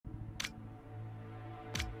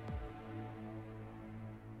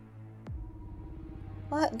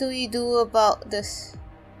What do we do about this?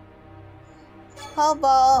 How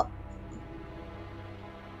about...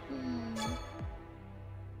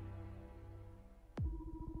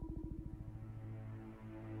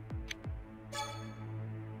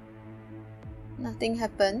 Nothing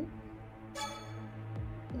happened.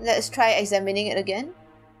 Let's try examining it again.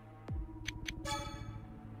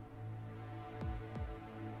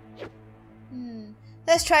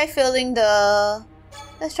 Let's try filling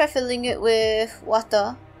it with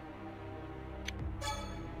water.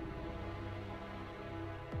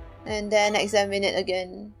 And then examine it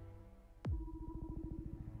again.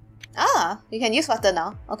 Ah, we can use water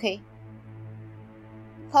now. Okay.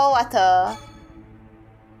 Pour water.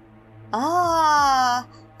 Ah,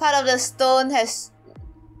 part of the stone has...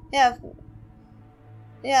 Yeah,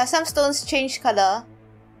 some stones change color.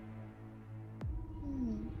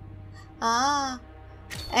 Ah,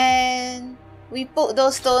 and we put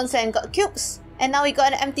those stones and got cubes. And now we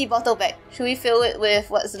got an empty bottle back. Should we fill it with,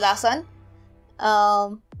 what's the last one?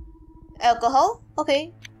 Alcohol?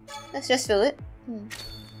 Okay, let's just fill it.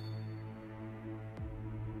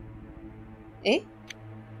 Eh?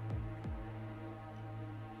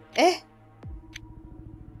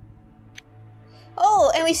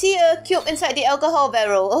 Oh, and we see a cube inside the alcohol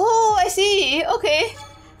barrel. Oh, I see. Okay,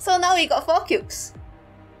 so now we got 4 cubes.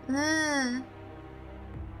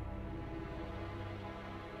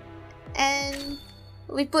 And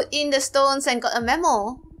we put in the stones and got a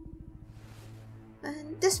memo.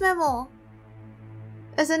 And this memo,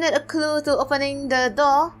 isn't it a clue to opening the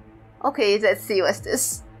door? Okay, let's see what's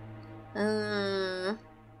this.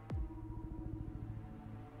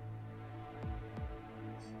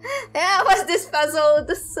 Yeah, what's this puzzle?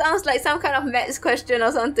 This sounds like some kind of maths question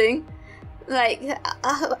or something. Like,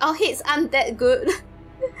 our heads aren't that good.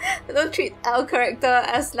 Don't treat our character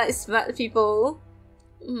as like smart people.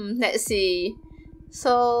 Let's see.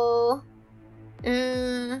 So...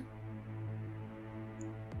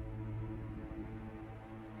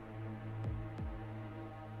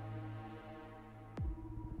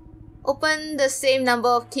 Open the same number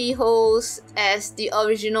of keyholes as the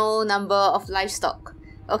original number of livestock.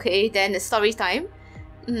 Okay, then it's story time.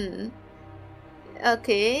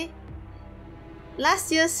 Okay.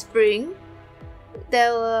 Last year's spring,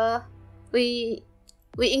 we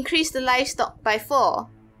increased the livestock by 4.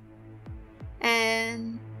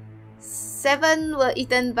 And 7 were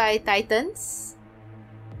eaten by titans.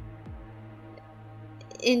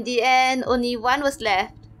 In the end, only 1 was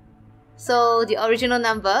left. So the original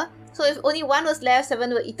number. So if only 1 was left,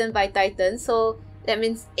 7 were eaten by titans. So that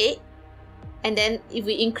means 8. And then if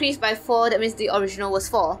we increase by 4, that means the original was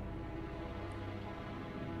 4.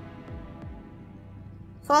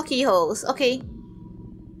 4 keyholes, okay.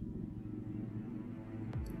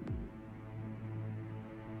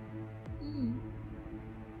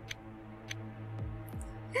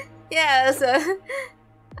 Yeah, so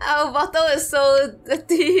our bottle is so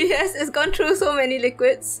dirty. Yes, it's gone through so many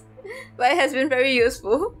liquids, but it has been very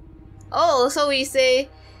useful. Oh, so we say,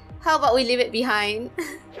 how about we leave it behind?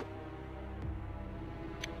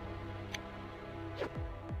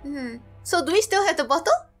 So do we still have the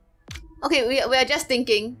bottle? Okay, we are just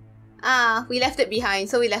thinking. Ah, we left it behind,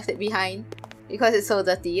 so we left it behind. Because it's so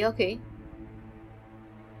dirty, okay.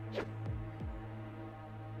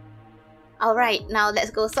 Alright, now let's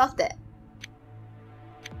go solve that.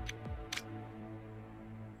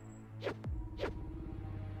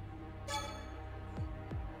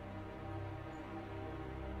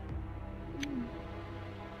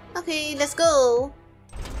 Okay, let's go.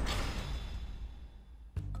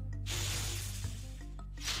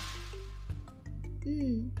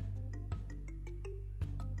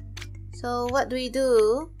 So what do we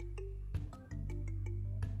do?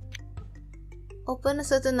 Open a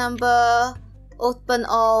certain number, open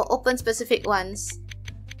all, open specific ones.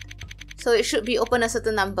 So it should be open a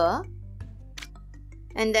certain number.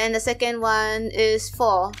 And then the second one is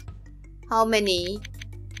 4. How many?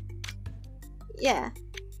 Yeah.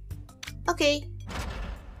 Okay.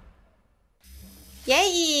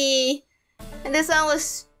 Yay! And this one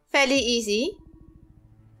was fairly easy.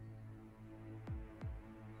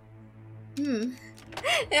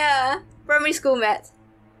 Yeah, primary school math.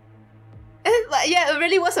 But yeah, it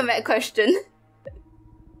really was a math question.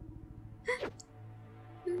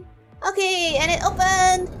 Okay, and it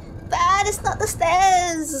opened! But it's not the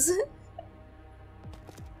stairs!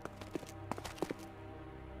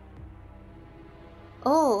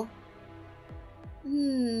 Oh.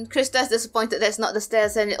 Krista's disappointed that's not the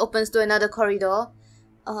stairs and it opens to another corridor.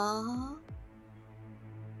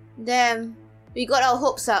 Damn, we got our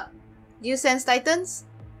hopes up. Do you sense titans?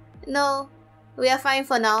 No, we are fine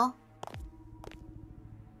for now.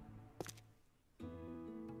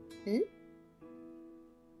 Hmm?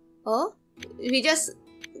 Oh? We just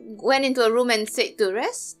went into a room and said to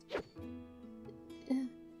rest?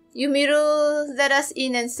 Yumiru let us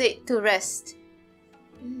in and said to rest.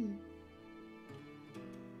 Hmm.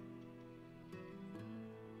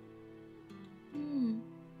 Hmm.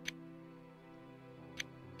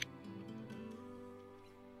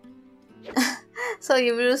 So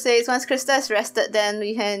Yumiru says once Krista is rested, then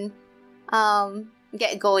we can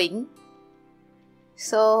get going.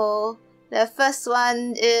 So the first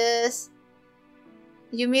one is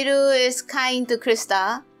Yumiru is kind to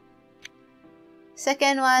Krista.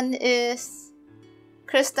 Second one is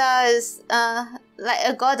Krista is like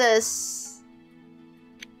a goddess.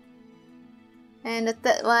 And the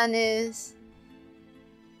third one is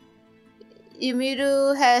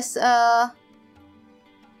Yumiru has a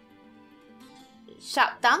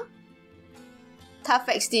sharp tongue, tough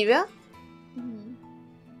exterior.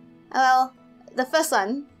 Well, the first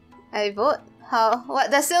one I vote.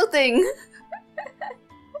 What does Sil think?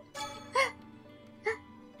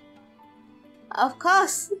 Of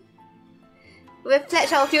course. We've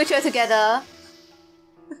pledged our future together.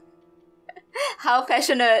 How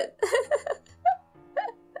passionate.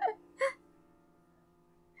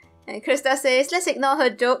 And Krista says, let's ignore her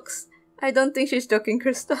jokes. I don't think she's joking,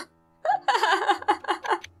 Krista.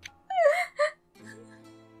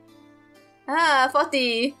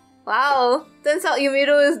 40. Wow. Turns out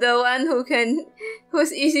Yumiru is the one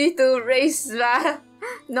who's easy to raise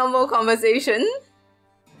normal conversation.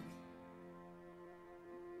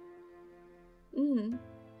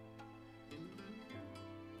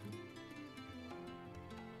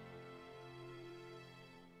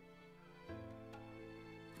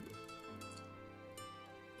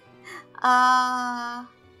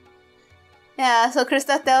 Yeah, so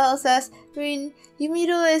Krista tells us,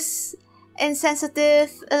 Yumiru is a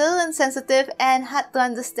little insensitive and hard to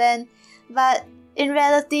understand, but in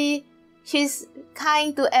reality, she's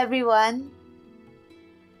kind to everyone.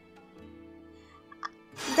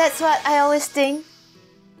 That's what I always think.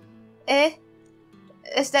 Eh?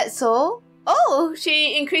 Is that so? Oh,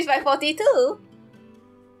 she increased by 42.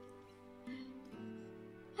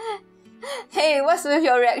 Hey, what's with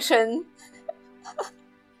your reaction?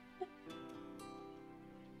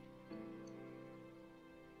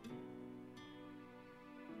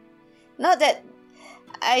 Not that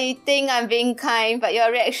I think I'm being kind, but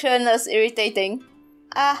your reaction is irritating.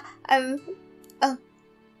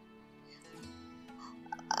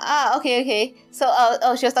 Okay. So,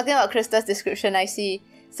 she was talking about Krista's description, I see.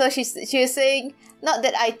 So she was saying, not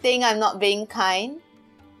that I think I'm not being kind,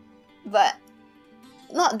 but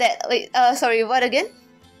not that, sorry, what again?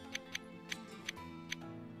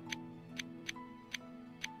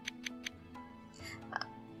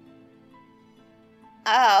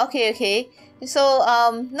 Okay. So,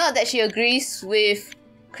 not that she agrees with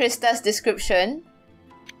Krista's description,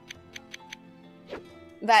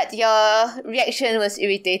 but your reaction was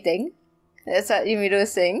irritating. That's what Yumiru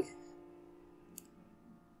was saying.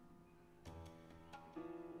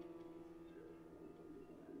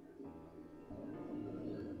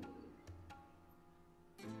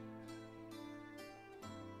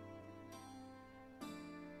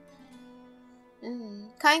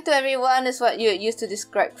 Kind to everyone is what you used to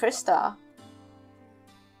describe Krista.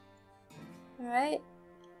 Right?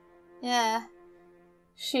 Yeah.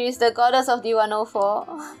 She's the goddess of the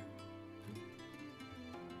 104.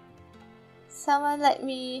 Someone like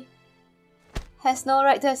me has no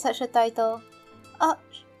right to have such a title.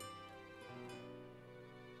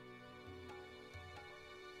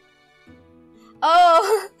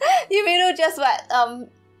 Oh, Yumiru just what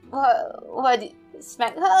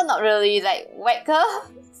smack her? Not really, like whack her?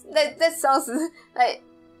 That sounds like,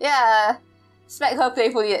 yeah, smack her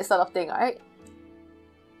playfully, that sort of thing, right?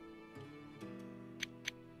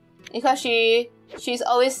 Because she's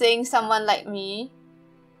always saying someone like me.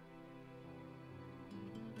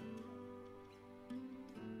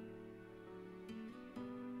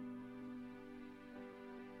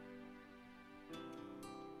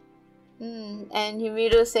 And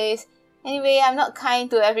Yumiru says, anyway, I'm not kind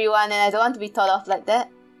to everyone and I don't want to be thought of like that.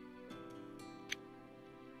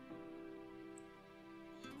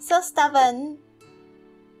 So stubborn.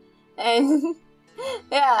 And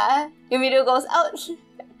yeah, Yumiru goes, ouch.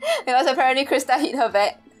 Because apparently Krista hit her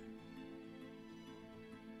back.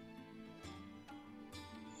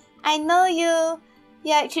 I know you.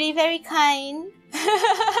 You're actually very kind.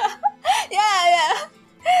 Yeah.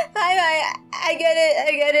 I get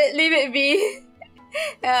it. Leave it be.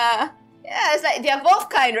 Yeah, it's like they're both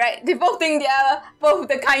kind, right? They both think they are both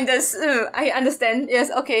the kindest. I understand. Yes,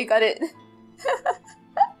 okay, got it.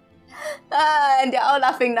 And they're all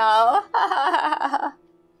laughing now.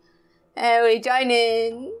 And we join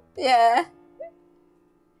in. Yeah.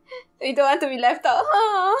 We don't want to be left out.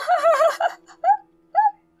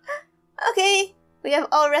 Okay, we have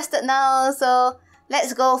all rested now, so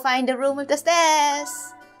let's go find the room with the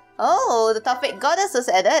stairs. Oh, the topic goddess was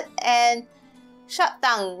added, and short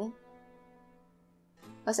tongue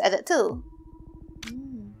was added too.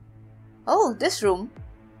 Oh, this room.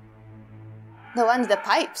 The one with the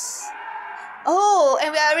pipes. Oh,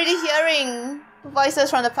 and we are already hearing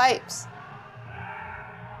voices from the pipes.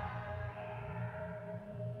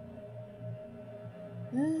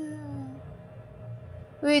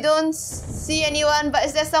 We don't see anyone, but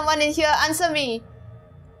is there someone in here? Answer me.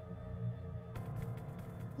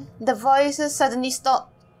 The voices suddenly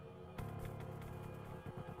stopped.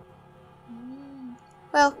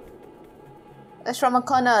 Well, it's from a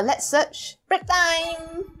corner. Let's search. Break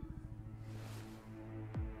time!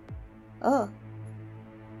 Oh.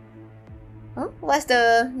 Oh, what's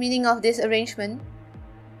the meaning of this arrangement?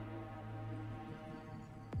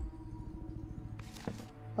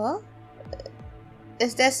 Oh?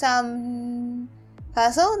 Is there some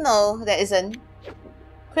puzzle? No, there isn't.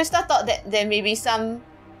 Krista thought that there may be some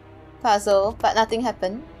puzzle, but nothing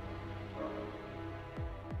happened.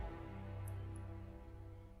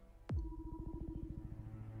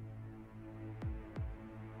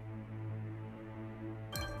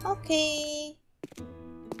 Okay.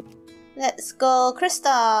 Let's go,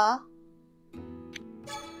 Krista.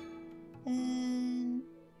 And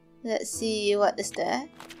let's see what is there.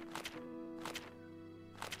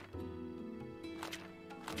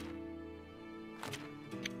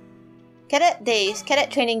 Cadet days, cadet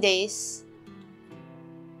training days.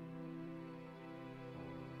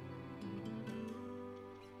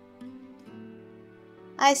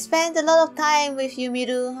 I spent a lot of time with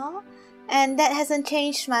Ymir, huh? And that hasn't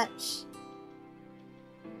changed much.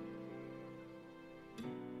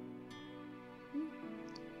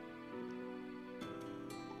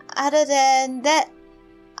 Other than that,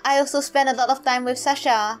 I also spent a lot of time with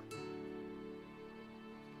Sasha.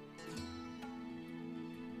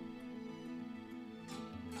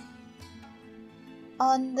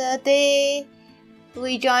 On the day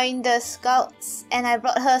we joined the scouts and I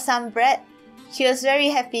brought her some bread, she was very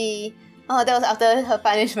happy. Oh, that was after her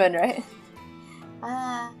punishment, right?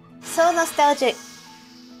 Ah, so nostalgic.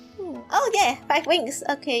 Oh yeah, 5 wings.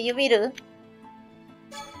 Okay, Yumiru.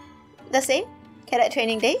 The same? Cadet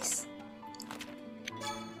training days?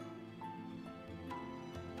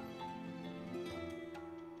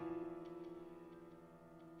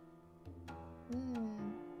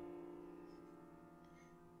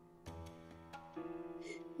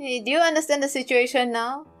 Hey, do you understand the situation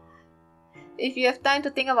now? If you have time to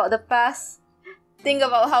think about the past, think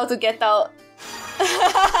about how to get out.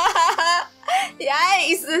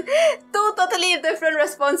 Yikes! 2 totally different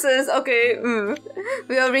responses. Okay,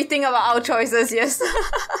 we'll rethink about our choices, yes.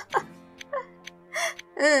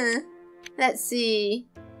 Let's see.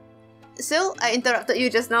 So, I interrupted you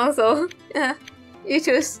just now, so you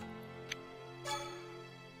choose.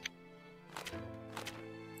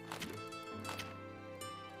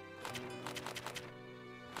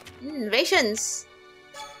 Rations.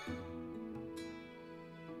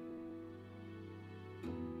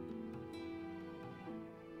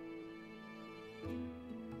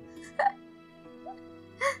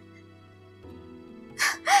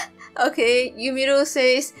 Okay, Yumiru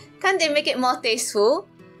says, can't they make it more tasteful?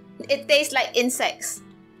 It tastes like insects.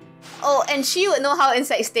 Oh, and she would know how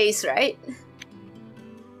insects taste, right?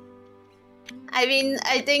 I mean,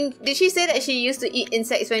 I think, did she say that she used to eat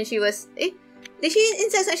insects when she was... Did she eat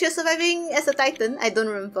insects when she was surviving as a titan? I don't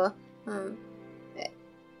remember.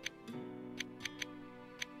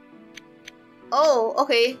 Oh,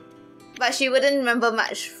 okay. But she wouldn't remember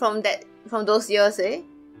much from those years, eh?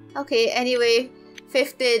 Okay, anyway,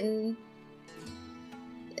 15.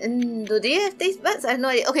 Do they have taste buds? I have no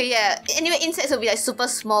idea. Okay, yeah. Anyway, insects will be like super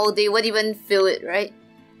small. They won't even feel it, right?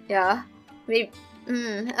 Yeah. Maybe.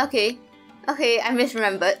 Okay. Okay, I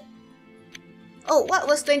misremembered. Oh, what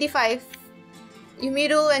was 25?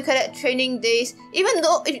 Yumiru and cadet training days. Even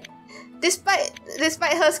though, despite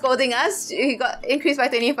her scolding us, she got increased by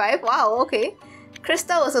 25. Wow, okay.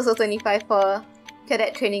 Krista was also 25 for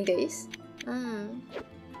cadet training days.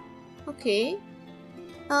 Okay.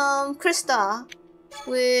 Krista,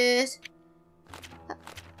 with...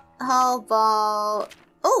 How about...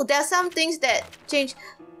 Oh, there are some things that change.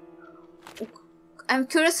 I'm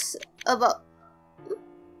curious about...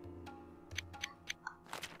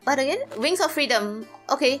 What again? Wings of Freedom.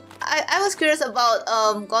 Okay, I was curious about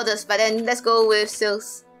Goddess, but then let's go with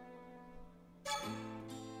Sales.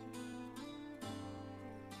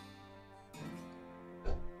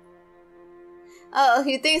 Oh,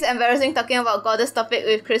 you think it's embarrassing talking about goddess topic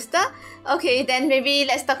with Krista? Okay, then maybe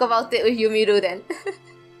let's talk about it with Yumiru then.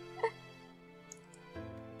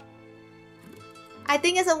 I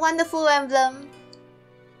think it's a wonderful emblem.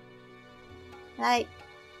 Like,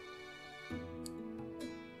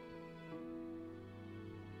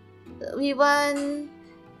 we want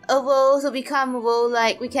a world to become a world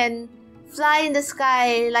like we can fly in the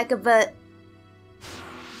sky like a bird.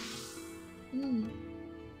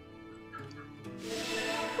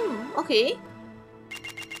 Okay.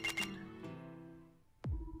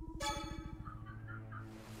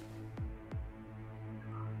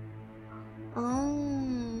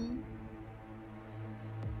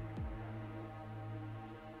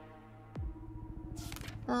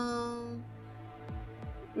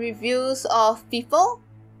 Reviews of people?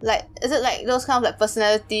 Like, is it like those kind of like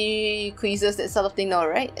personality quizzes, that sort of thing? No,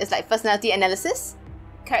 right? It's like personality analysis?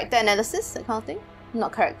 Character analysis? That kind of thing?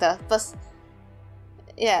 Not character.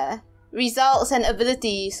 Yeah. Results and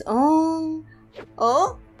abilities. Oh.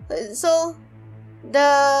 So,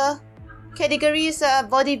 the categories are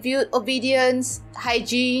body build, obedience,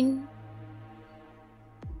 hygiene.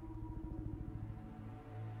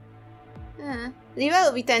 Levi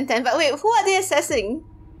will be 10-10, but wait, who are they assessing?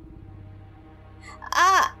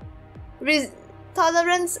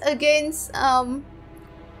 Tolerance against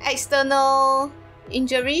external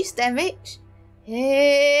injuries, damage?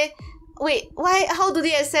 Hey, wait, why? How do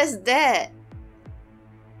they assess that?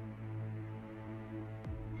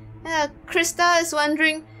 Krista is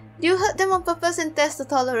wondering, do you hurt them on purpose and test the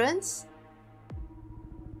tolerance?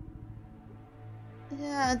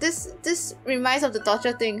 Yeah, this reminds of the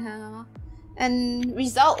torture thing, huh? And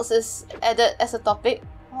results is added as a topic.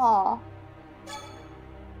 Oh.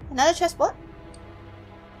 Another chessboard?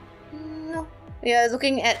 No. We are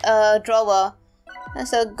looking at a drawer.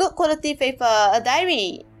 That's a good quality paper, a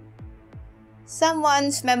diary.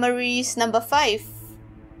 Someone's memories, number 5.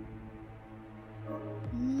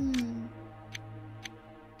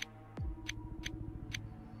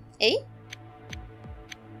 Eh?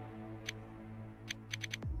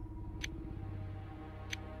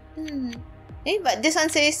 But this one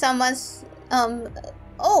says someone's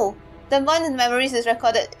oh, the one in memories is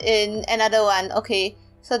recorded in another one. Okay,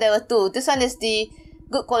 so there were 2. This one is the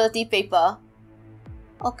good quality paper.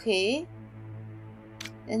 Okay.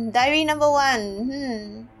 And diary number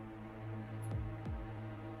 1.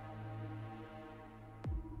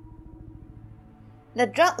 The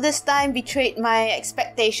drug this time betrayed my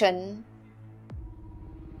expectation.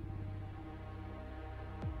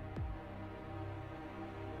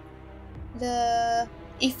 The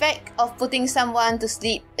effect of putting someone to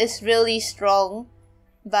sleep is really strong,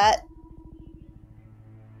 but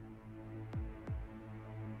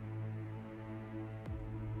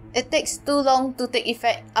it takes too long to take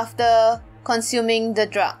effect after consuming the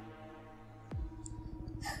drug.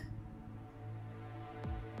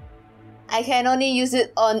 I can only use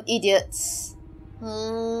it on idiots.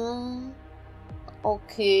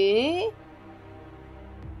 Okay.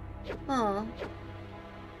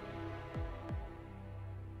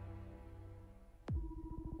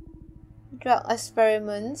 Drug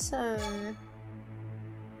experiments. And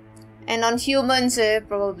on humans,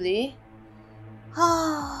 probably.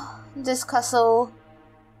 This castle.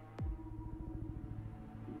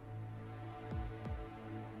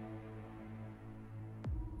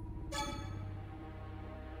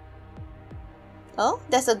 Oh,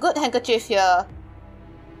 there's a good handkerchief here.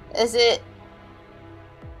 Is it?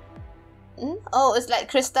 Oh, it's like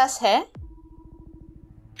Krista's hair.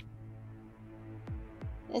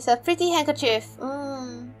 It's a pretty handkerchief.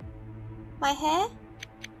 My hair?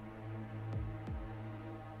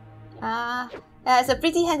 Yeah, it's a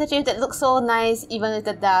pretty handkerchief that looks so nice even with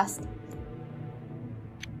the dust.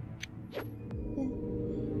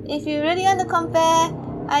 If you really want to compare,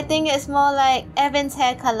 I think it's more like Evan's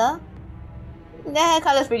hair color. Their hair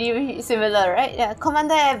color is pretty similar, right? Yeah,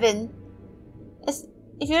 Commander Evan.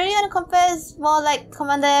 If you really want to compare, it's more like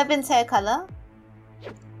Commander Evan's hair color.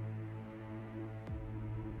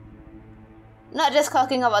 Not just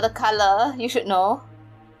talking about the color, you should know.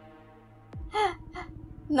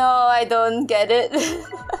 No, I don't get it.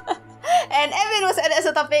 And Evan was added as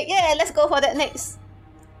a topic. Yeah, let's go for that next.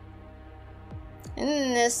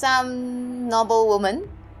 Some noble woman.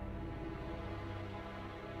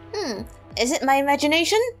 Is it my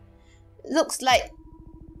imagination? Looks like...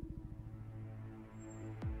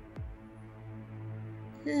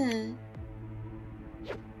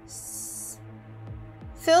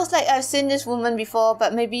 Feels like I've seen this woman before,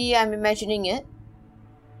 but maybe I'm imagining it.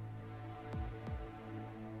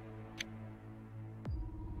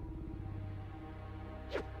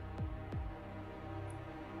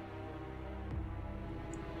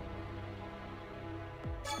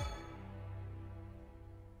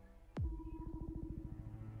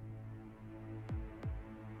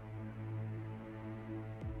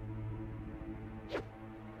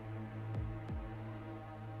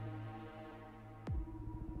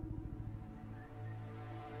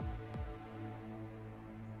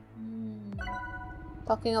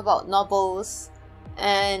 talking about novels,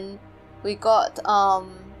 and we got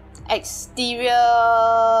exterior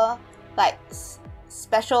like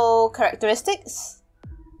special characteristics.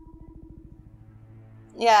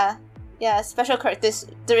 Yeah, special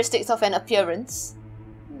characteristics of an appearance.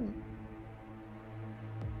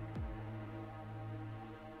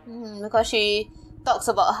 Because she talks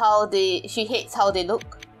about how she hates how they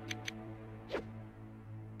look.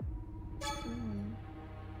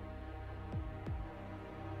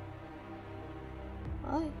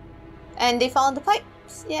 Oh. And they found the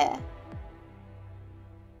pipes. Yeah.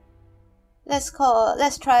 Let's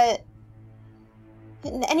try it.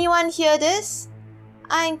 Can anyone hear this?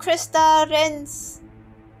 I'm Krista Renz.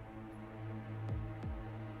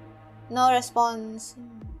 No response.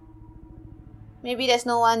 Maybe there's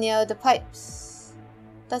no one near the pipes.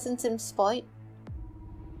 Doesn't seem spoiled.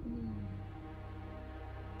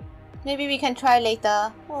 Maybe we can try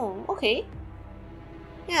later. Oh, okay.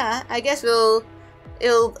 Yeah, I guess it'll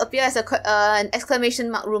appear as an exclamation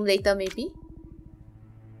mark room later, maybe.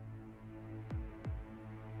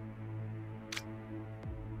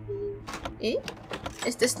 Eh?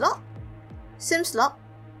 Is this locked? Seems locked.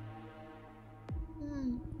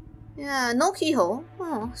 Yeah, no keyhole.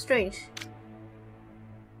 Oh, strange.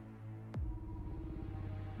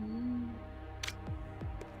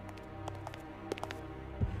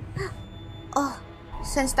 Oh,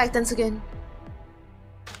 sense titans again.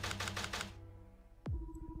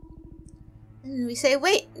 We say,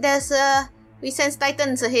 wait, we sense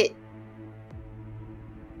titans ahead.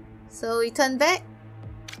 So we turn back.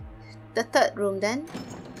 The third room then.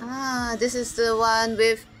 Ah, this is the one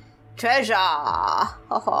with treasure.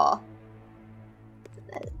 Haha.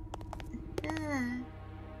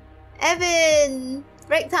 Evan!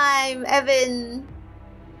 Break time, Evan!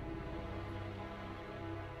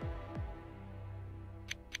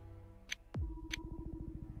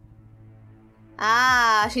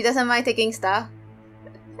 Ah, she doesn't mind taking stuff.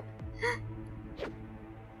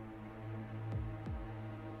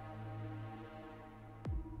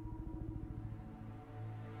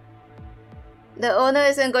 The owner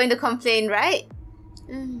isn't going to complain, right?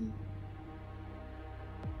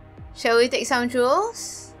 Shall we take some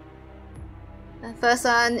jewels? The first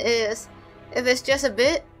one is, if it's just a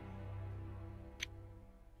bit.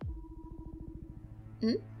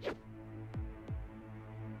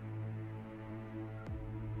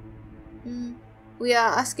 We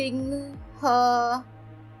are asking her.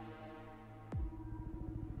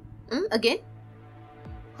 Again?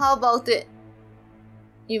 How about it,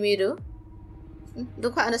 Yumiru?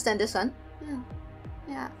 Don't quite understand this one.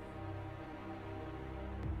 Yeah.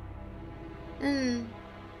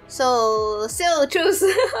 So, still choose.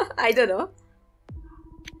 I don't know.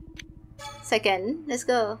 Second, let's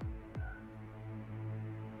go.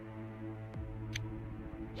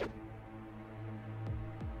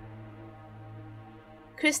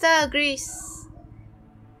 Krista agrees.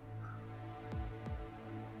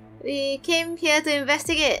 We came here to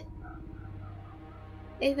investigate.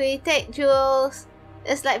 If we take jewels,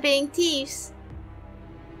 it's like being thieves.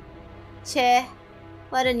 Che,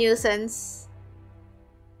 what a nuisance.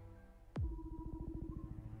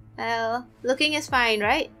 Well, looking is fine,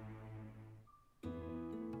 right?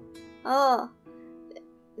 Oh,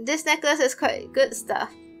 this necklace is quite good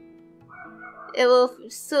stuff. It will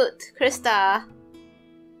suit Krista.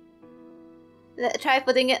 Let's try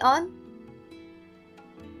putting it on.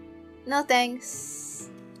 No thanks.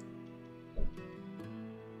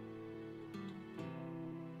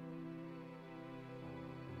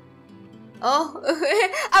 Oh,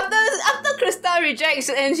 after Krista rejects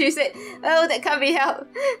and she said, "Oh, that can't be helped."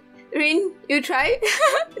 Rin, you try?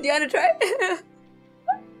 Do you want to try?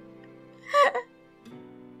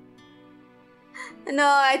 No,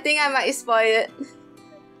 I think I might spoil it.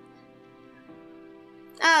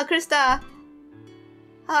 Ah, Krista.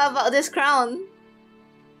 How about this crown?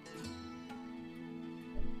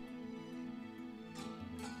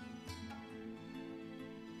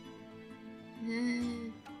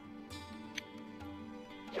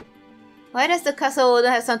 Why does the castle owner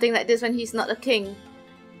have something like this when he's not a king?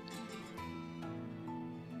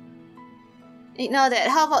 Ignore that.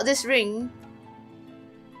 How about this ring?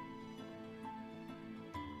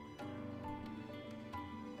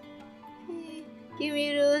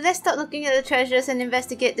 Yumiru, let's stop looking at the treasures and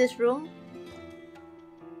investigate this room.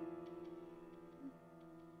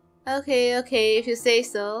 Okay, if you say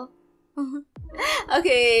so.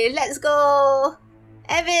 Okay, let's go!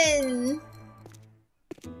 Evan!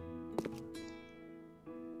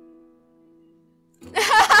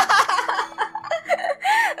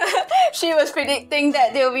 She was predicting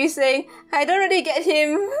that they'll be saying, I don't really get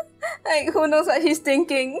him. Like, who knows what he's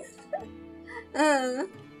thinking?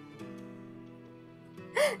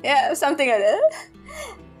 Yeah, something like that.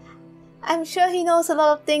 I'm sure he knows a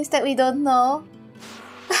lot of things that we don't know.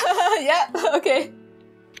 Yeah, okay.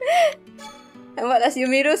 And what does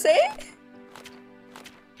Ymir say?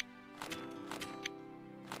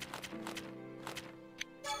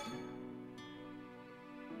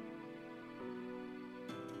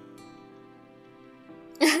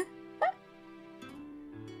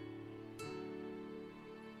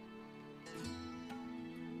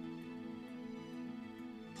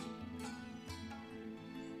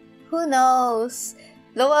 Who knows?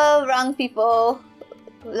 Lower rank people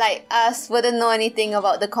like us wouldn't know anything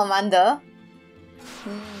about the commander.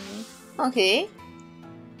 Okay.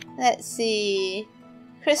 Let's see.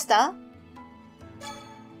 Krista.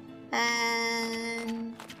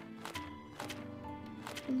 And...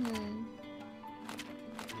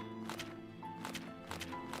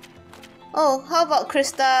 Oh, how about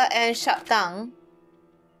Krista and Sharptongue?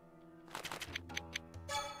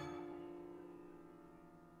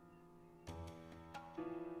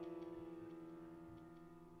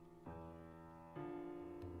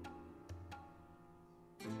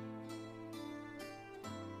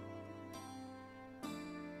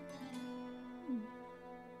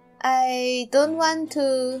 I don't want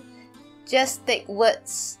to just take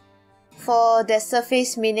words for their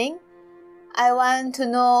surface meaning. I want to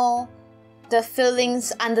know the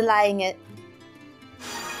feelings underlying it.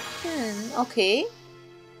 Okay.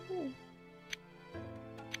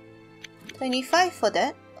 25 for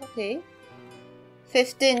that. Okay.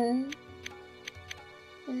 15.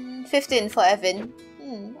 15 for Evan.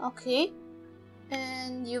 Okay.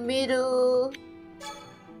 And Ymir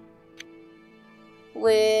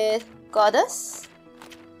with Goddess.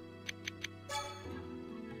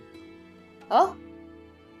 Oh,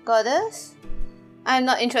 Goddess? I'm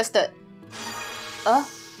not interested. Oh,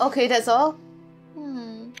 okay, that's all.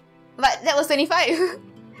 But that was 25.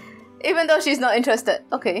 Even though she's not interested.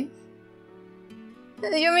 Okay.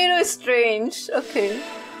 Ymir is strange. Okay.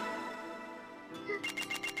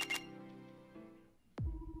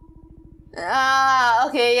 Ah,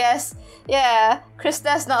 okay, yes. Yeah,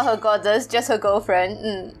 Krista's not her goddess, just her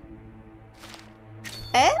girlfriend.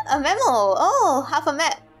 Eh? A memo! Oh, half a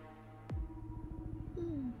map.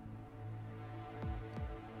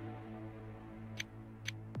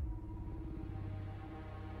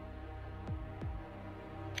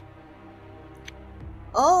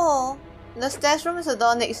 Oh, the stairs room is the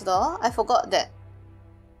door next door. I forgot that.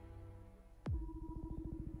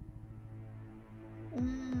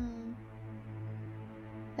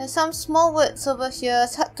 There's some small words over here.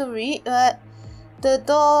 It's hard to read, but the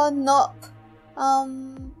door knob,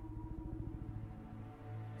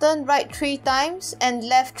 turn right 3 times and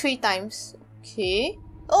left 3 times. Okay.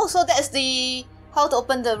 Oh, so that's the how to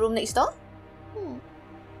open the room next door?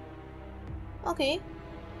 Okay.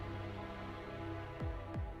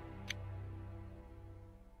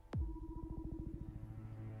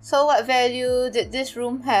 So what value did this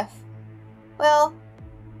room have? Well,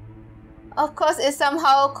 of course it's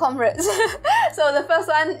somehow comrades. So the first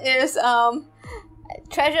one is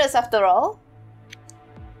treasures after all.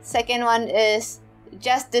 Second one is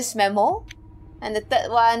just this memo. And the third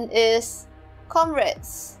one is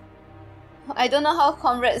comrades. I don't know how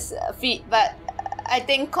comrades feed, but I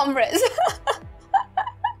think comrades.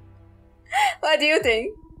 What do you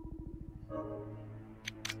think?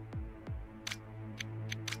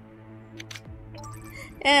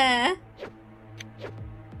 Yeah.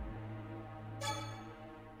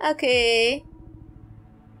 Okay.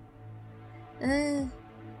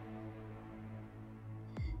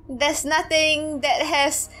 There's nothing that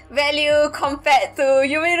has value compared to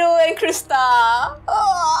Ymir and Krista.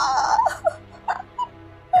 Oh,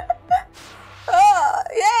 oh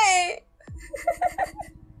yay!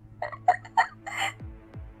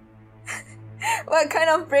 What kind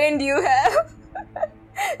of brain do you have?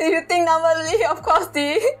 If you think normally, of course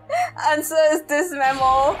the answer is this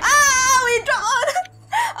memo. Ah, we dropped!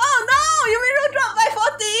 Oh no! Ymir dropped by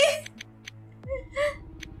 40!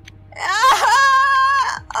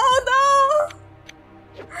 Ah! Oh no!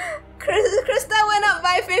 Krista went up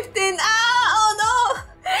by 15. Ah! Oh no!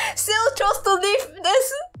 Sil chose to leave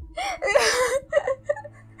this.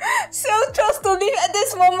 Sil chose to leave at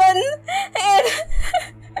this moment.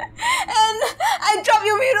 And I dropped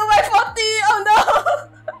Ymir by 40. Oh no!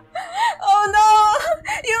 Oh no!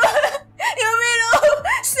 Ymir!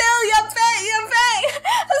 Sil, you're back! You're back!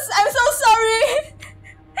 I'm so sorry!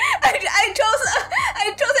 I chose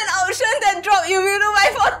an option that dropped Ymir by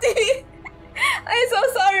 40! I'm so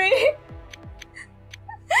sorry!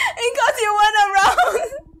 Because you went around!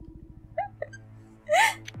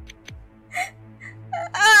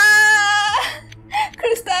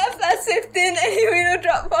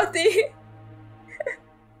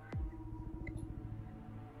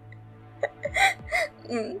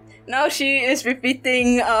 Now she is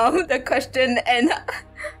repeating the question and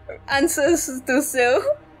answers to Sil.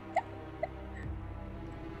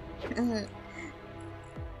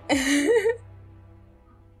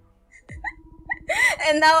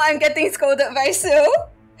 And now I'm getting scolded by Sil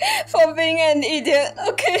for being an idiot.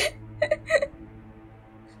 Okay.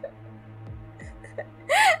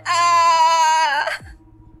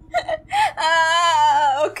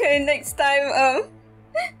 Okay, next time,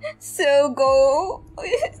 Sil will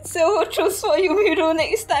choose for Yumiru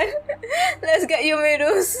next time. Let's get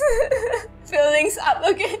Yumiru's feelings up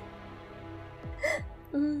again.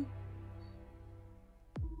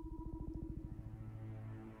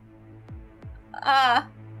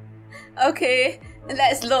 Okay,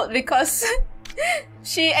 let's load because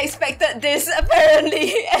she expected this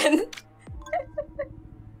apparently, and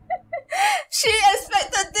she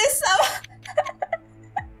expected this.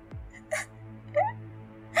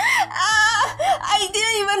 I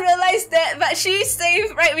didn't even realize that, but she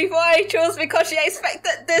saved right before I chose because she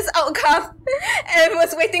expected this outcome and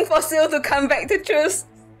was waiting for Sil to come back to choose.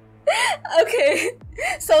 Okay,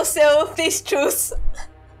 so Sil, please choose.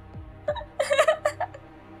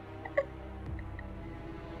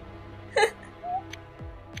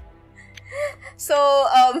 So,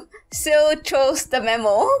 Sil chose the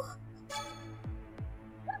memo.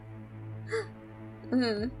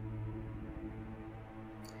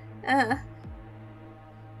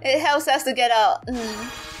 It helps us to get out.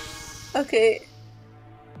 Okay.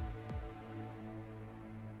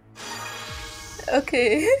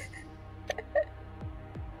 Okay.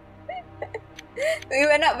 We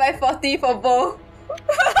went up by 40 for both.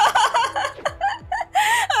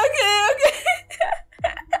 Okay.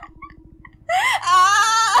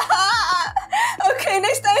 Okay,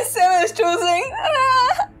 next time Sil is choosing.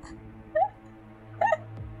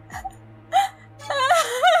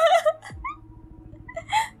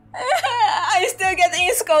 I'm still getting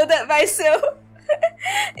scolded by Sil.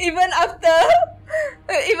 even after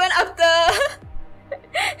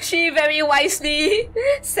she very wisely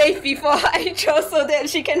saved before I chose so that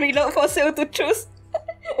she can reload for Sil to choose.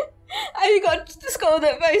 I got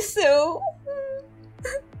scolded by Sil.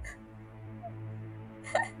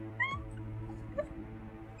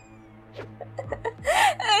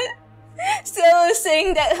 Sil is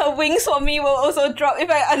saying that her wings for me will also drop if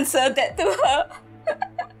I answer that to her.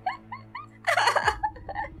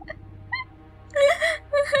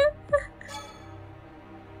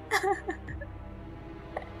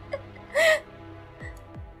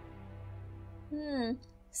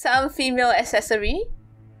 Some female accessory.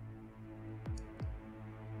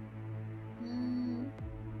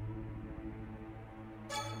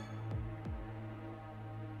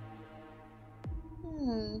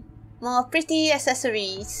 More pretty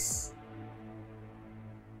accessories.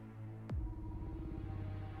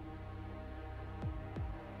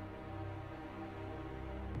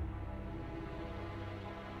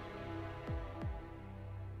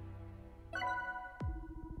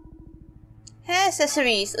 Hair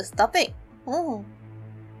accessories is topic. Oh.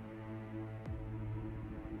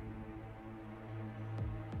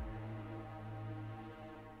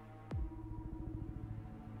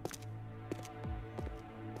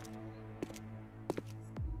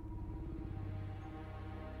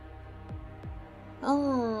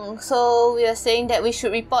 So we are saying that we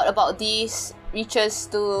should report about these reaches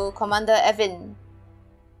to Commander Evan.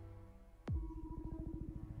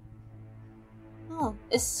 Oh,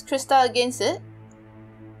 is Krista against it?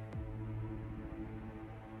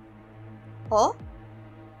 Oh?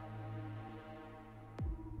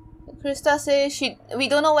 Krista says we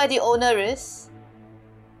don't know where the owner is.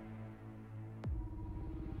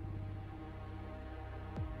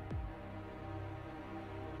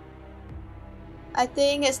 I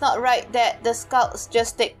think it's not right that the scouts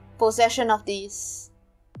just take possession of these.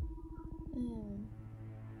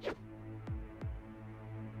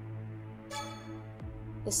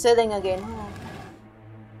 The ceiling again.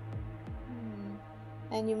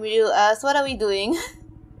 And Ymir asks, what are we doing?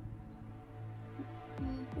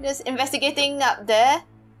 Just investigating up there.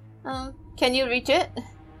 Can you reach it?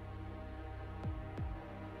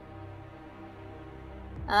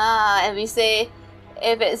 And we say,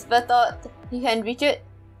 if it's Bertolt, you can reach it.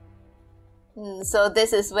 So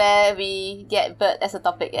this is where we get Bert as a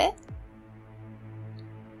topic, eh?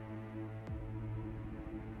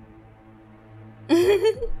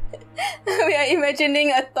 We are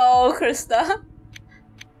imagining a tall Krista.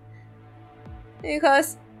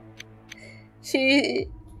 Because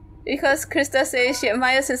Krista says she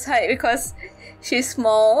admires his height because she's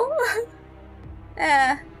small.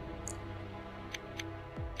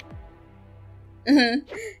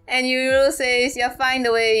 And Yuru says, you're fine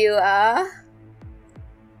the way you are.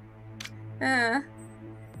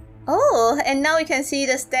 Oh, and now we can see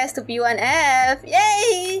the stairs to B1F.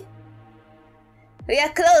 Yay! We are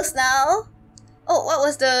close now. Oh, what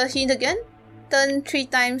was the hint again? Turn 3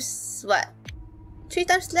 times what? 3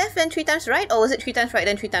 times left and 3 times right? Or was it 3 times right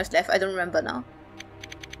and 3 times left? I don't remember now.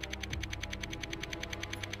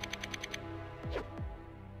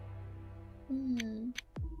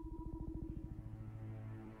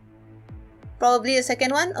 Probably the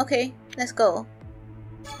second one? Okay, let's go.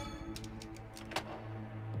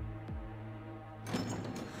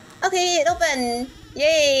 Okay, it opened!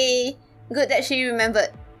 Yay! Good that she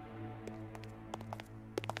remembered.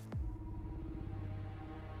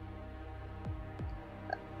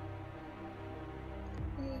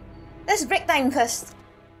 Let's break time first.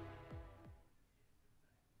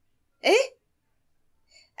 Eh?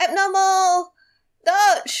 Abnormal!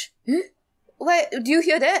 Dodge! Why, do you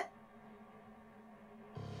hear that?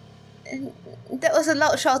 That was a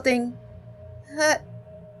loud shouting.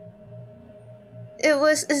 It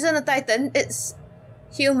isn't a Titan, it's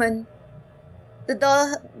human. The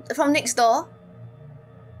door from next door.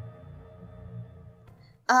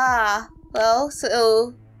 Ah, well,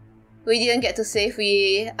 so we didn't get to save.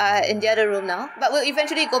 We are in the other room now. But we'll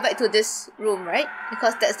eventually go back to this room, right?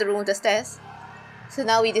 Because that's the room with the stairs. So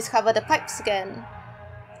now we discover the pipes again.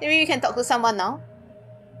 Maybe we can talk to someone now.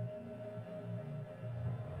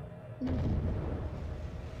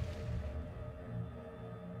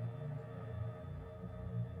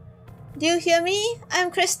 Do you hear me?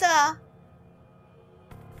 I'm Krista.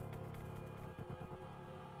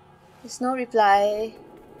 There's no reply.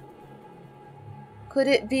 Could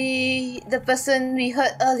it be the person we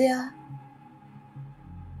heard earlier?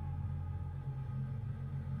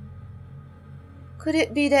 Could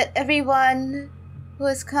it be that everyone who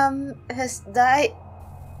has come has died?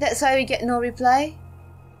 That's why we get no reply?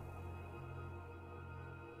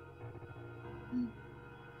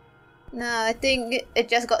 No, I think it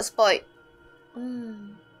just got spoiled.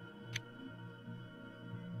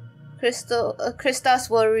 Krista's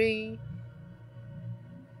worry.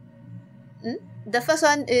 The first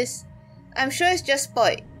one is, I'm sure it's just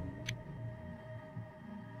spoiled.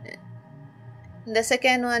 The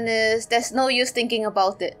second one is, there's no use thinking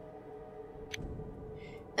about it.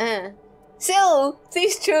 So,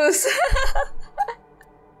 please choose.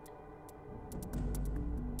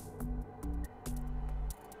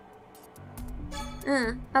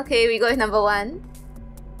 Okay, we go with number 1.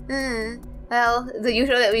 Well, the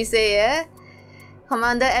usual that we say, yeah?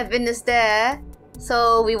 Commander Evan is there,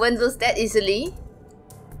 so we won't lose that easily.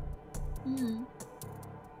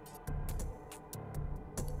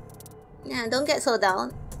 Yeah, don't get so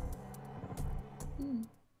down.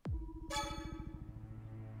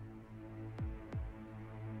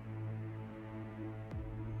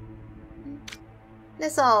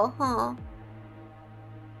 That's all, huh?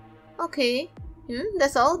 Okay.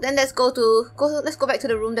 That's all. Then let's go back to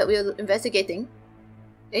the room that we're investigating.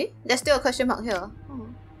 Eh? There's still a question mark here.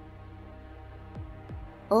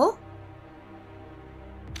 Oh?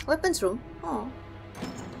 Weapons room?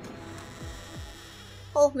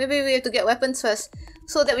 Oh, maybe we have to get weapons first,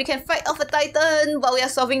 so that we can fight off a Titan while we are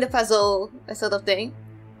solving the puzzle, that sort of thing.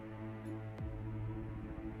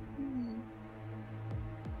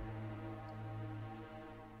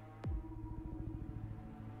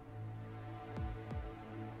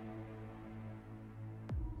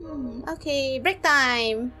 Okay, break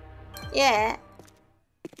time! Yeah.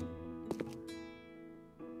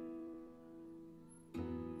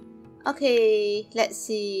 Okay, let's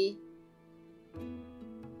see.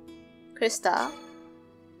 Krista.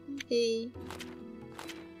 Okay.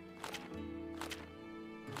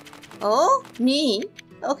 Oh, me?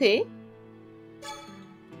 Okay.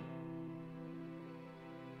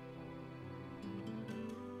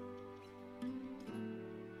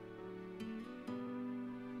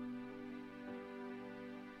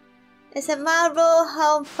 It's a marvel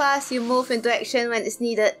how fast you move into action when it's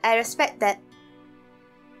needed. I respect that.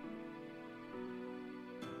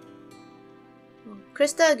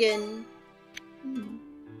 Krista again.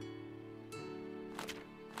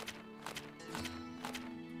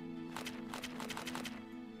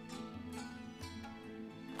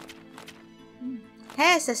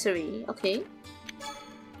 Hair accessory, okay.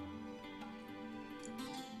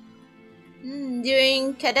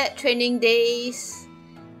 During cadet training days.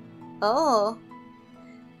 Oh,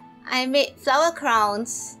 I made flower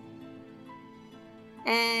crowns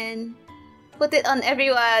and put it on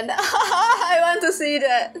everyone. I want to see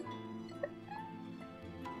that.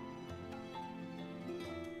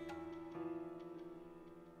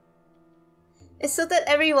 It suited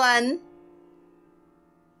everyone.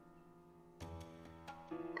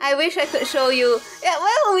 I wish I could show you. Yeah,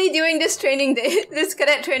 where were we during this training day? This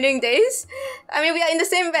cadet training days? I mean, we are in the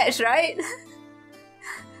same batch, right?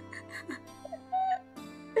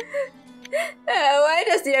 Why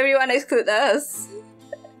does everyone exclude us?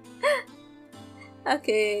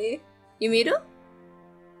 Okay. Yumiru?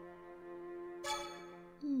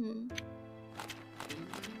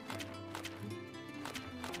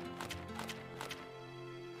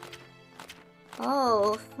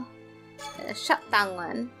 Oh, a shutdown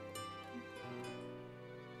one.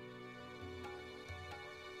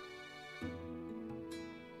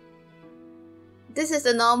 This is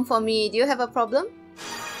the norm for me. Do you have a problem?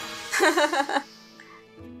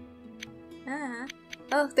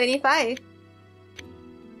 Oh, 25.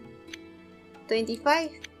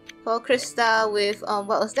 25 for Krista with what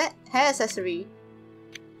was that? Hair accessory.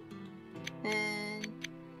 And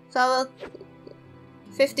so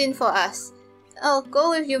 15 for us. Oh, go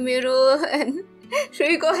with Yumiru and should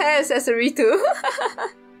we go hair accessory too?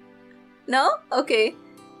 No? Okay.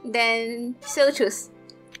 Then still choose.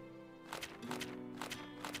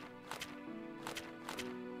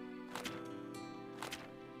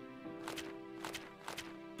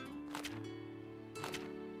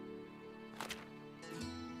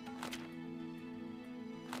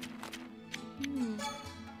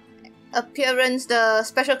 Appearance, the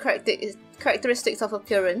special characteristics of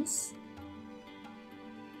appearance.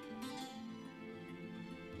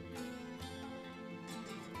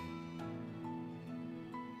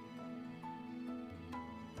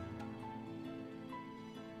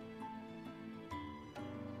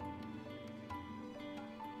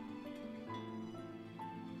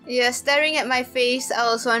 You're staring at my face.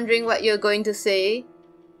 I was wondering what you're going to say.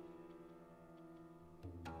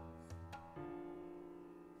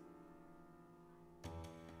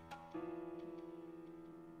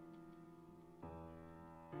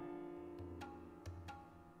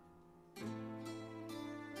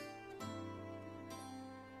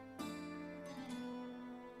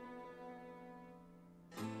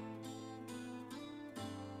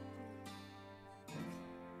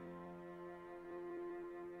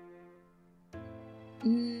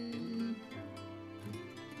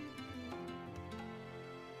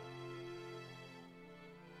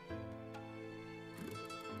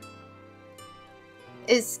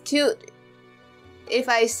 It's cute if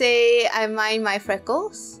I say I mind my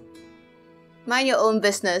freckles. Mind your own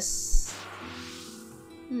business.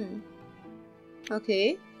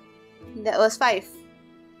 Okay. That was 5.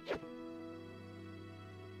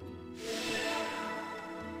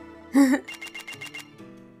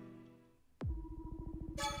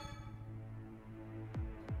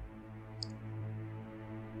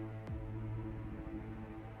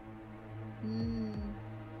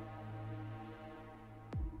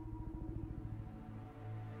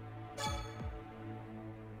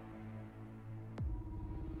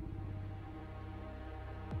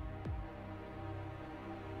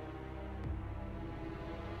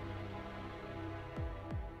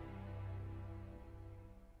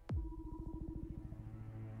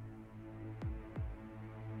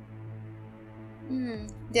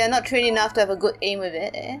 They are not trained enough to have a good aim with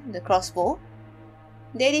it, the crossbow.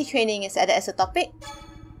 Daily training is added as a topic.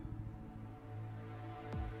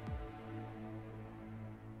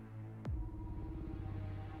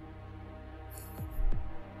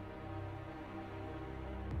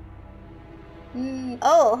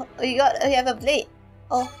 Oh, we have a blade.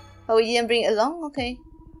 Oh, but we didn't bring it along? Okay.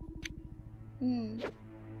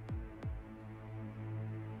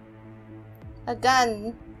 A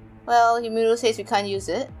gun. Well, Yumiru says we can't use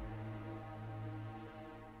it.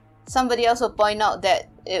 Somebody else will point out that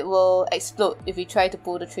it will explode if we try to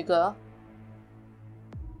pull the trigger.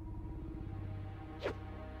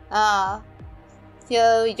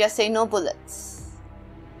 Here we just say no bullets.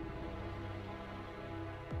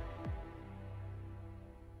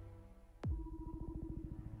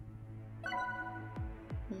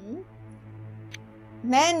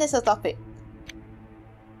 Man is a topic.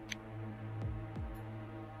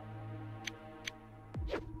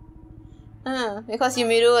 Because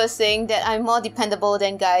Yumiru was saying that I'm more dependable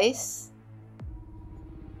than guys.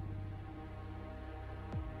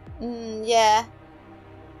 Yeah.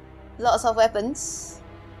 Lots of weapons.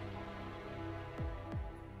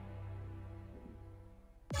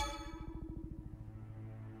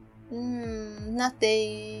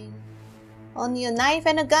 Nothing. Only a knife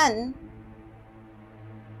and a gun.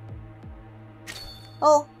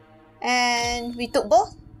 Oh, and we took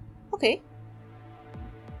both? Okay.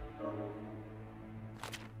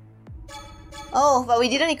 Oh, but we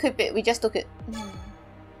didn't equip it, we just took it.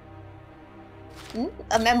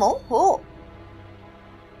 A memo? Oh.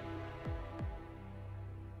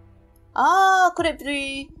 Ah, could it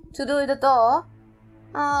be to do with the door?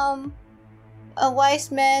 A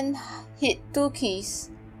wise man hid 2 keys.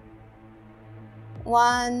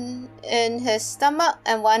 One in his stomach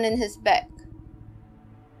and one in his back.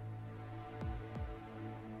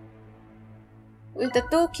 With the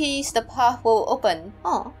 2 keys, the path will open.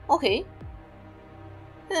 Oh, okay.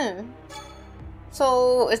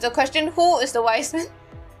 So, is the question who is the wise man?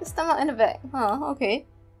 The stomach and the back. Oh, okay.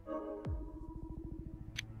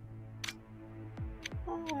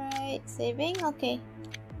 Alright, saving, okay.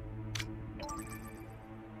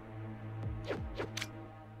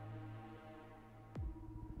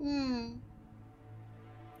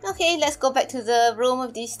 Okay, let's go back to the room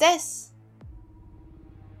of these stairs.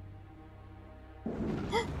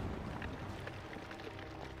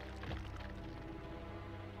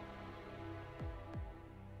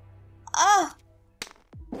 Ah!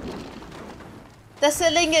 The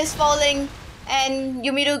ceiling is falling and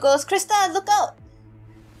Ymir goes, Krista, look out!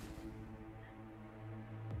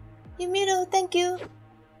 Ymir, thank you.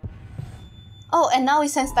 Oh, and now we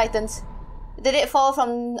sense titans. Did it fall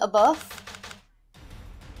from above?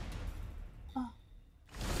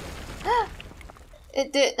 Oh.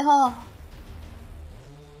 It did, oh.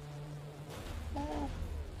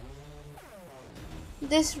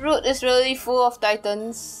 This route is really full of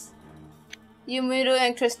titans. Ymir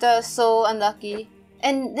and Krista are so unlucky.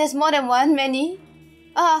 And there's more than one, many.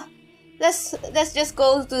 Let's just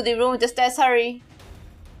go to the room with the stairs, hurry.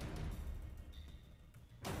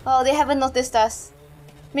 Oh, they haven't noticed us.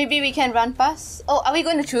 Maybe we can run past? Oh, are we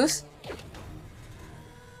going to choose?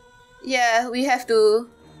 Yeah, we have to.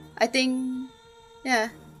 I think... yeah.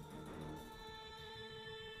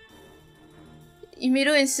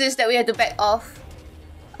 Ymir insists that we have to back off.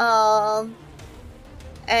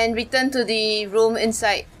 And return to the room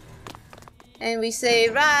inside. And we say,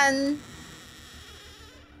 run!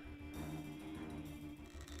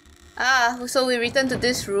 So we return to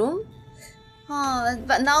this room? Oh,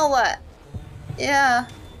 but now what? Yeah.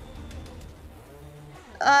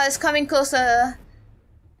 It's coming closer.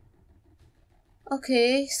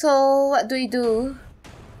 Okay, so what do we do?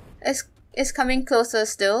 It's coming closer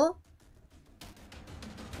still.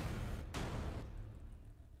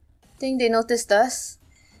 Think they noticed us.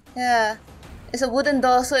 Yeah. It's a wooden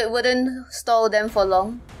door, so it wouldn't stall them for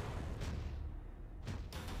long.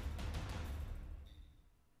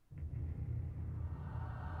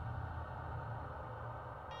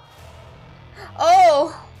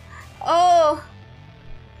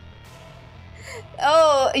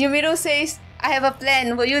 Oh, Ymir says, I have a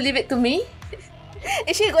plan, will you leave it to me?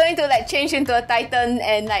 Is she going to like change into a titan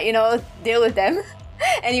and like, you know, deal with them?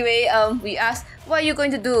 Anyway, we asked, what are you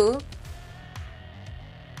going to do?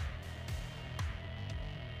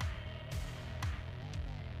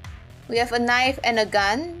 We have a knife and a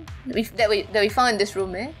gun that we found in this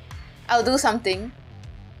room, eh? I'll do something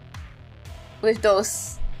with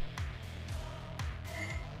those.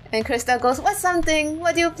 And Krista goes, what's something?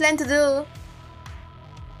 What do you plan to do?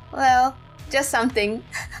 Well, just something.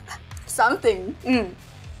 Something.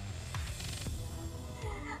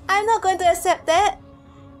 I'm not going to accept that.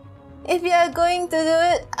 If you are going to do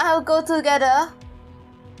it, I'll go together.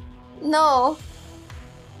 No.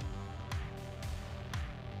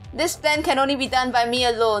 This plan can only be done by me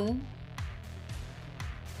alone.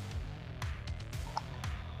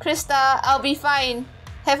 Krista, I'll be fine.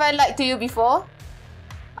 Have I lied to you before?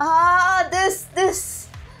 This.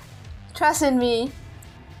 Trust in me.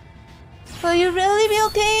 Will you really be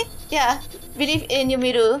okay? Yeah, believe in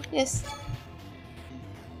Ymir. Yes.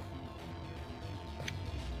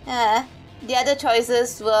 The other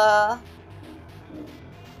choices were...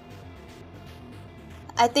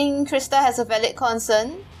 I think Krista has a valid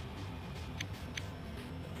concern.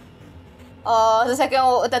 Or the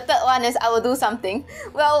third one is I will do something.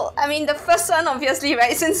 Well, I mean the first one obviously,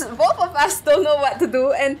 right? Since both of us don't know what to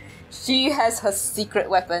do and she has her secret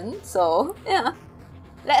weapon, so yeah.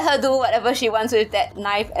 Let her do whatever she wants with that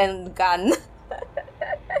knife and gun.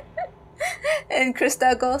 And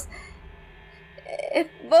Krista goes, if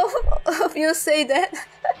both of you say that,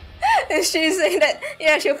 and she's saying that,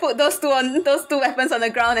 yeah, she'll put those two weapons on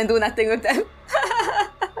the ground and do nothing with them.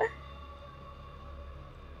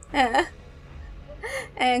 Yeah.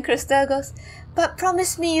 And Krista goes, but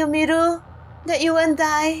promise me, Ymir, that you won't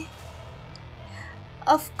die.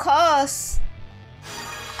 Of course.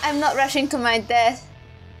 I'm not rushing to my death.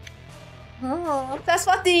 Oh, plus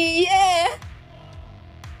 40, yeah!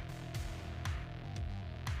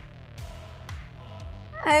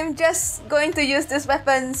 I'm just going to use these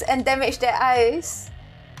weapons and damage their eyes.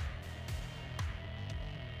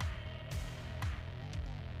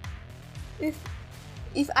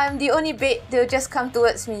 If I'm the only bait, they'll just come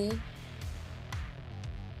towards me.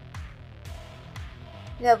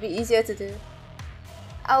 That'll be easier to do.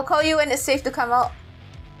 I'll call you when it's safe to come out.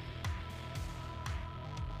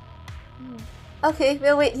 Okay,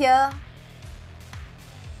 we'll wait here.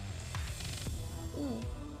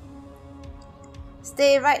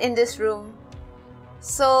 Stay right in this room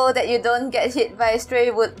so that you don't get hit by stray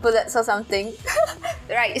bullets or something.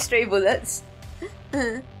 Right, stray bullets.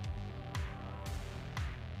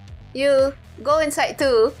 You go inside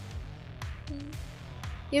too.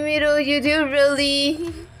 Ymir, you do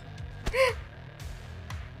really...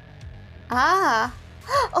 Ah!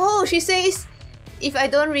 Oh, she says if I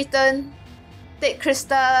don't return, take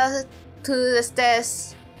Krista to the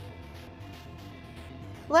stairs.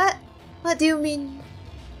 What? What do you mean?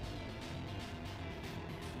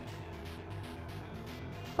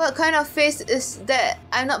 What kind of face is that?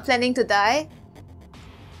 I'm not planning to die?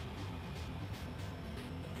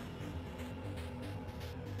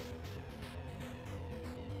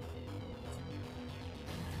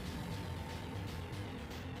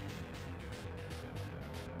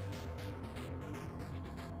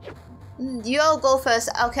 You all go first,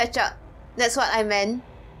 I'll catch up. That's what I meant.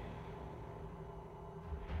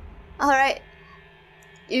 Alright.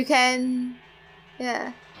 You can...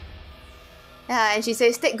 Yeah. Yeah, and she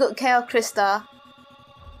says, take good care of Krista.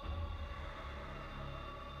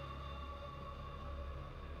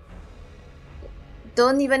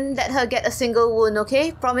 Don't even let her get a single wound,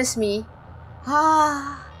 okay? Promise me.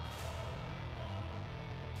 Ah.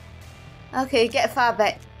 Okay, get far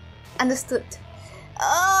back. Understood.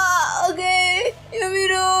 Ah, okay.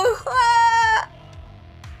 Ymir. Ah.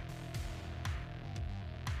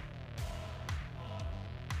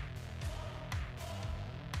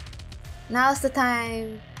 Now's the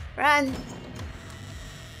time. Run.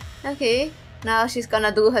 Okay. Now she's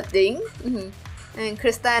gonna do her thing. And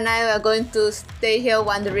Krista and I are going to stay here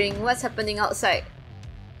wondering what's happening outside.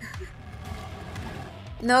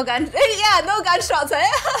 No gun. Yeah, no gunshots, eh?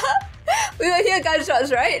 We will hear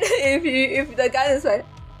gunshots, right? if the gun is right.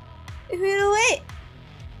 Ymir, wait.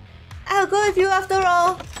 I'll go with you after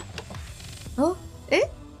all. Oh? Eh?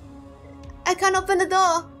 I can't open the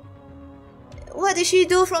door. What did she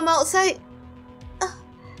do from outside?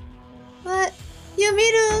 What?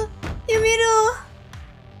 Ymir! Ymir!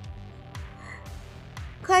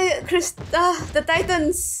 Quiet, Krista. The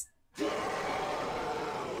Titans.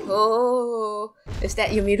 Oh, is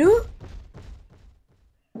that Ymir?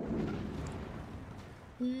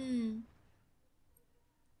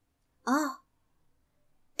 Ah.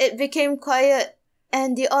 It became quiet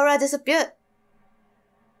and the aura disappeared.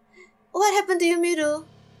 What happened to Ymir?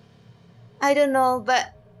 I don't know,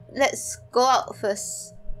 but let's go out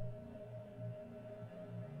first.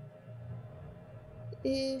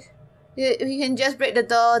 If we can just break the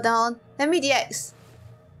door down. Let me the axe.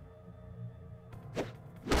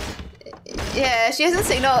 Yeah, she hasn't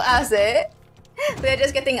signaled us, eh? We're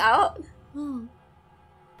just getting out.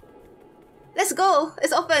 Let's go.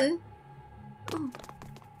 It's open.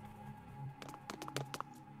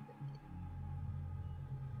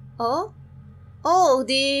 Oh? Oh,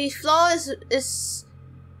 the floor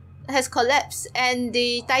has collapsed and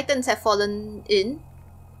the Titans have fallen in.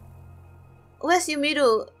 Where's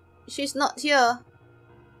Ymir? She's not here.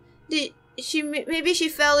 Maybe she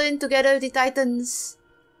fell in together with the Titans.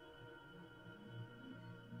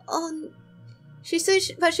 Oh, she said,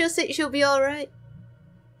 but she'll say she'll be alright.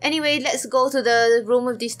 Anyway, let's go to the room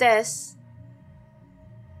with the stairs.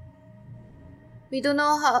 We don't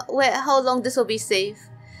know how long this will be safe.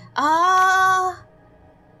 Ah.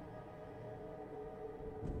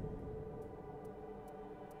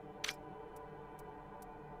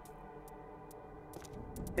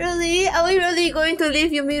 Really? Are we really going to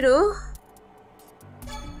leave Ymir?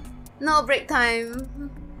 No break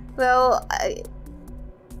time. Well,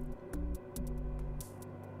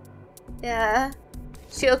 yeah.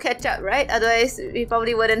 She'll catch up, right? Otherwise, we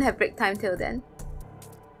probably wouldn't have break time till then.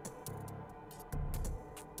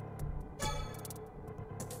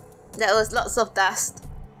 That was lots of dust.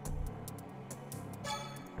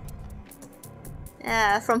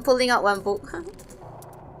 Yeah, from pulling out one book.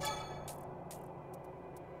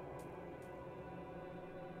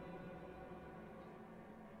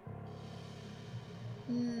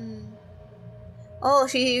 Oh,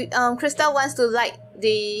 Krista wants to light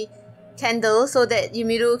the candle so that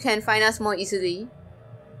Ymir can find us more easily.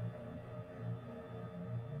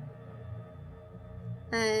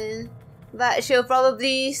 But she'll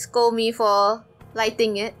probably scold me for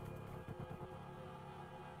lighting it.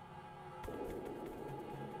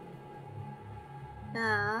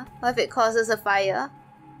 What if it causes a fire?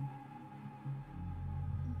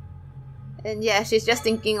 And yeah, she's just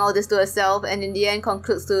thinking all this to herself, and in the end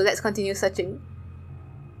concludes to let's continue searching.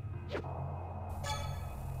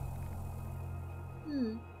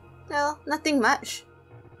 Well, nothing much.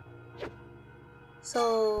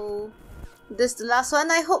 So this is the last one.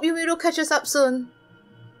 I hope Ymir catches up soon.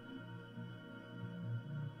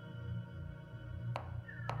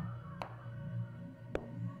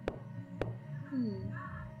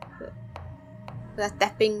 We're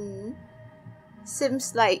tapping.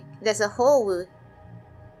 Seems like there's a hole.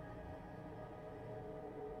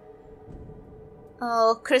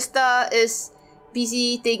 Oh, Krista is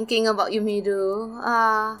busy thinking about Ymir.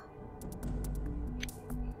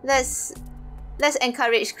 Let's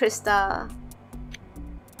encourage Krista.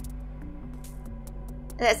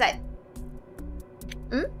 Let's like,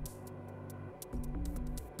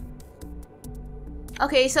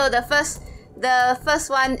 Okay, so the first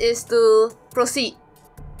one is to proceed,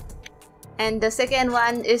 and the second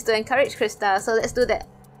one is to encourage Krista. So let's do that.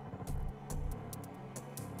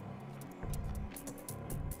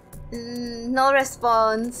 No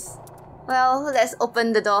response. Well, let's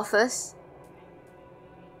open the door first.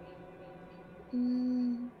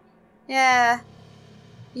 Yeah,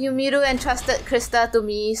 Ymir entrusted Krista to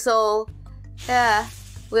me, so yeah,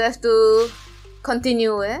 we have to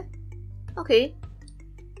continue. Okay.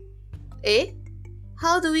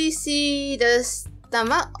 How do we see the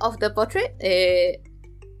stomach of the portrait?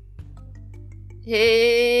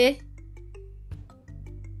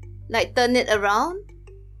 Like turn it around,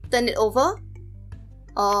 turn it over,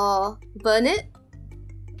 or burn it,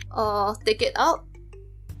 or take it out.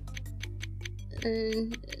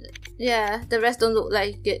 Yeah, the rest don't look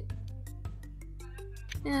like it.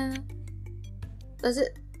 Yeah. Does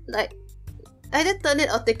it like either turn it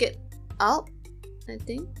or take it out? I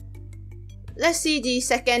think. Let's see the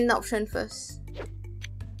second option first.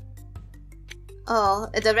 Oh,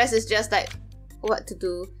 the rest is just like what to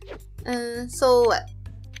do. So what?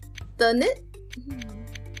 Turn it?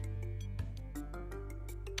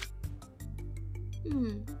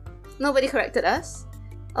 Nobody corrected us.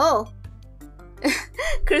 Oh.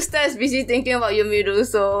 Krista is busy thinking about Ymir,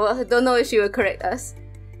 so I don't know if she will correct us.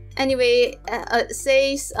 Anyway, it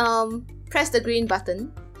says press the green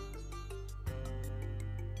button.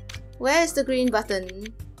 Where is the green button?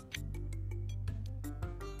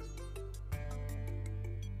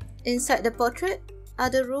 Inside the portrait?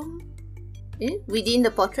 Other room? Within the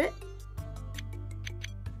portrait?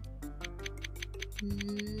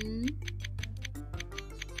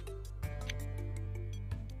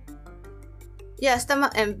 Yeah,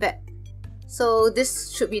 stomach and back. So this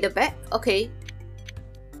should be the back. Okay.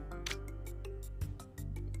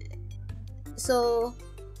 So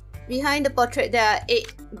behind the portrait there are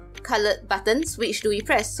 8 colored buttons. Which do we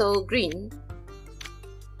press? So green.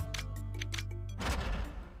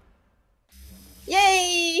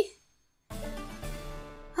 Yay!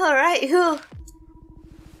 Alright,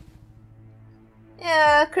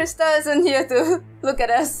 yeah, Krista isn't here to look at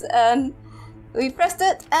us, and we pressed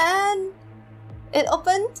it and it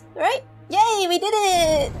opened, right? Yay, we did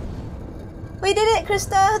it! We did it,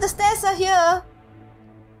 Krista! The stairs are here!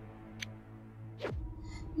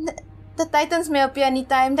 The Titans may appear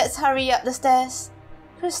anytime. Let's hurry up the stairs.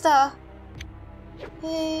 Krista.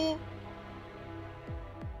 Hey.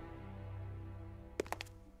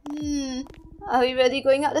 Are we really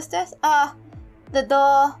going up the stairs? The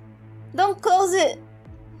door. Don't close it.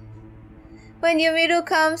 When Ymir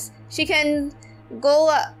comes, she can go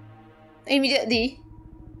up immediately.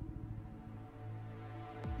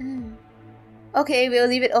 Okay, we'll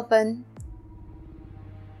leave it open.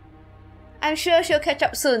 I'm sure she'll catch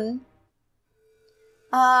up soon.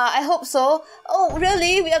 I hope so. Oh,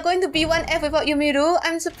 really? We are going to B1F without Ymir?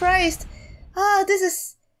 I'm surprised. This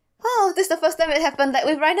is the first time it happened. Like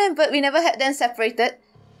with Raina and Bert, we never had them separated.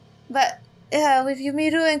 But yeah, with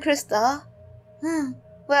Ymir and Krista,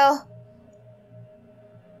 well,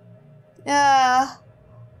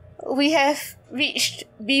 we have reached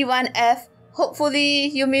B1F.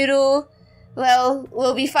 Hopefully Ymir, well,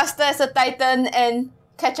 will be faster as a Titan and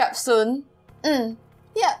catch up soon.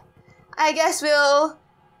 Yeah, I guess we'll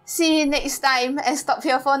see you next time and stop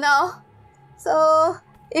here for now. So,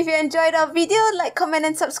 if you enjoyed our video, like, comment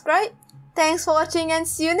and subscribe. Thanks for watching and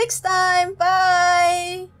see you next time.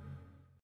 Bye!